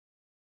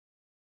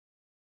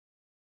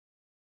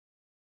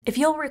If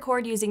you'll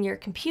record using your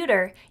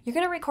computer, you're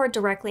going to record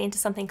directly into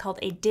something called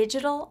a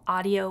digital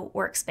audio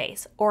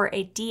workspace, or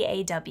a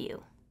DAW.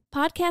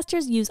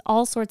 Podcasters use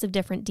all sorts of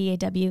different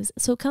DAWs,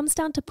 so it comes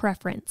down to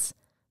preference.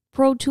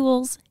 Pro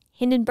Tools,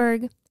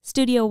 Hindenburg,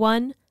 Studio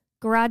One,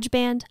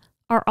 GarageBand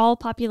are all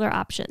popular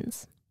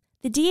options.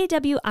 The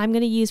DAW I'm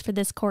going to use for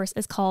this course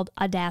is called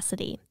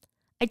Audacity.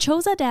 I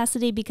chose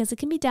Audacity because it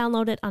can be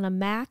downloaded on a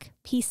Mac,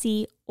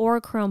 PC, or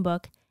a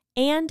Chromebook,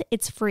 and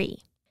it's free.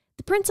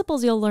 The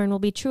principles you'll learn will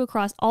be true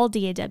across all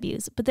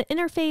DAWs, but the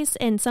interface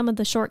and some of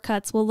the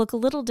shortcuts will look a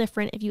little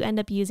different if you end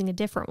up using a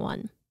different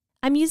one.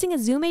 I'm using a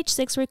Zoom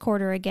H6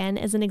 recorder again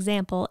as an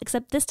example,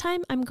 except this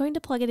time I'm going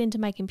to plug it into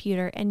my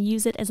computer and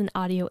use it as an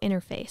audio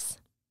interface.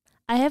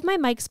 I have my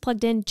mics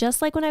plugged in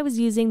just like when I was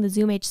using the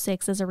Zoom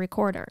H6 as a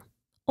recorder.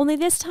 Only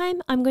this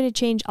time I'm going to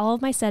change all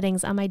of my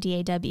settings on my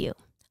DAW.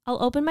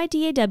 I'll open my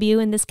DAW,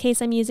 in this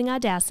case I'm using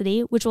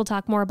Audacity, which we'll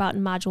talk more about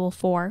in Module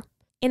 4.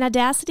 In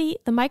Audacity,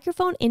 the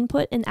microphone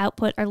input and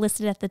output are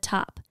listed at the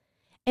top.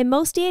 In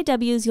most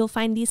DAWs, you'll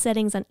find these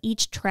settings on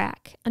each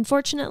track.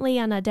 Unfortunately,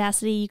 on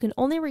Audacity, you can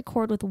only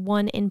record with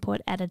one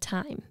input at a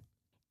time.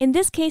 In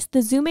this case,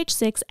 the Zoom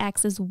H6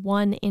 acts as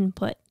one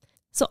input.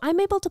 So I'm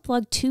able to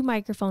plug two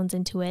microphones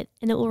into it,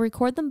 and it will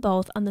record them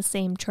both on the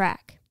same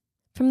track.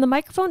 From the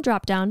microphone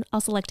dropdown, I'll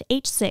select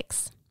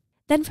H6.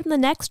 Then from the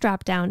next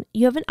dropdown,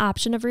 you have an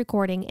option of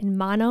recording in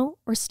mono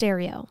or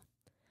stereo.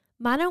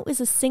 Mono is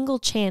a single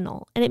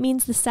channel, and it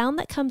means the sound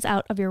that comes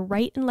out of your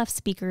right and left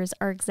speakers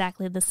are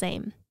exactly the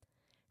same.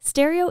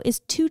 Stereo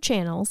is two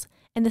channels,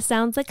 and the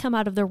sounds that come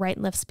out of the right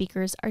and left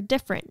speakers are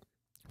different.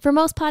 For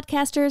most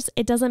podcasters,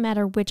 it doesn't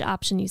matter which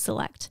option you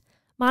select.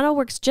 Mono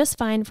works just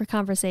fine for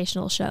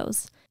conversational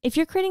shows. If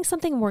you're creating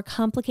something more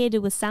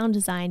complicated with sound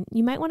design,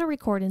 you might want to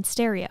record in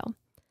stereo.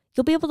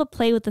 You'll be able to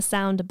play with the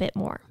sound a bit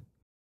more.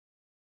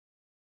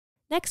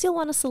 Next, you'll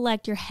want to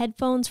select your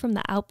headphones from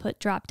the output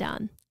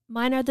dropdown.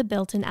 Mine are the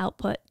built-in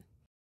output.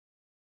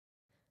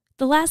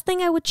 The last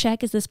thing I would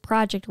check is this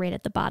project rate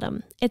at the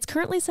bottom. It's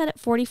currently set at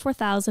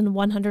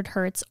 44,100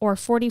 Hz or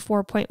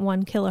 44.1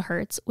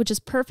 kHz, which is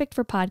perfect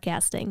for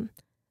podcasting.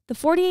 The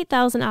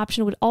 48,000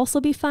 option would also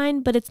be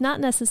fine, but it's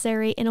not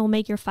necessary and it will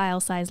make your file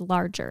size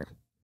larger.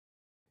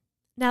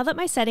 Now that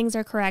my settings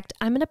are correct,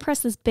 I'm going to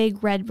press this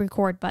big red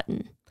record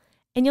button,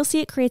 and you'll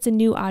see it creates a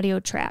new audio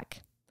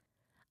track.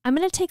 I'm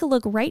going to take a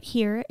look right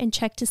here and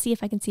check to see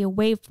if I can see a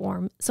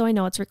waveform so I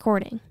know it's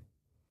recording.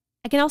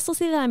 I can also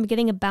see that I'm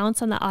getting a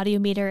bounce on the audio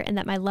meter and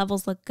that my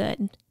levels look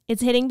good.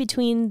 It's hitting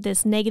between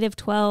this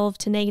 -12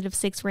 to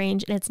 -6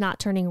 range and it's not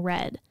turning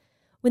red.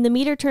 When the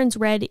meter turns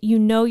red, you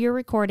know your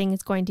recording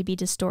is going to be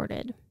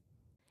distorted.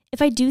 If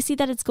I do see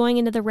that it's going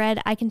into the red,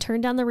 I can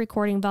turn down the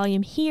recording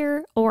volume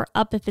here or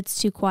up if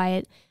it's too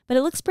quiet, but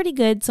it looks pretty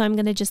good, so I'm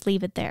going to just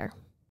leave it there.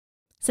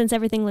 Since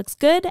everything looks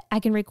good, I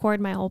can record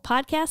my whole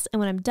podcast, and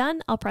when I'm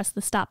done, I'll press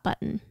the stop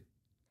button.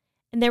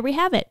 And there we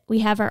have it. We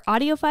have our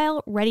audio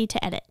file ready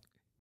to edit.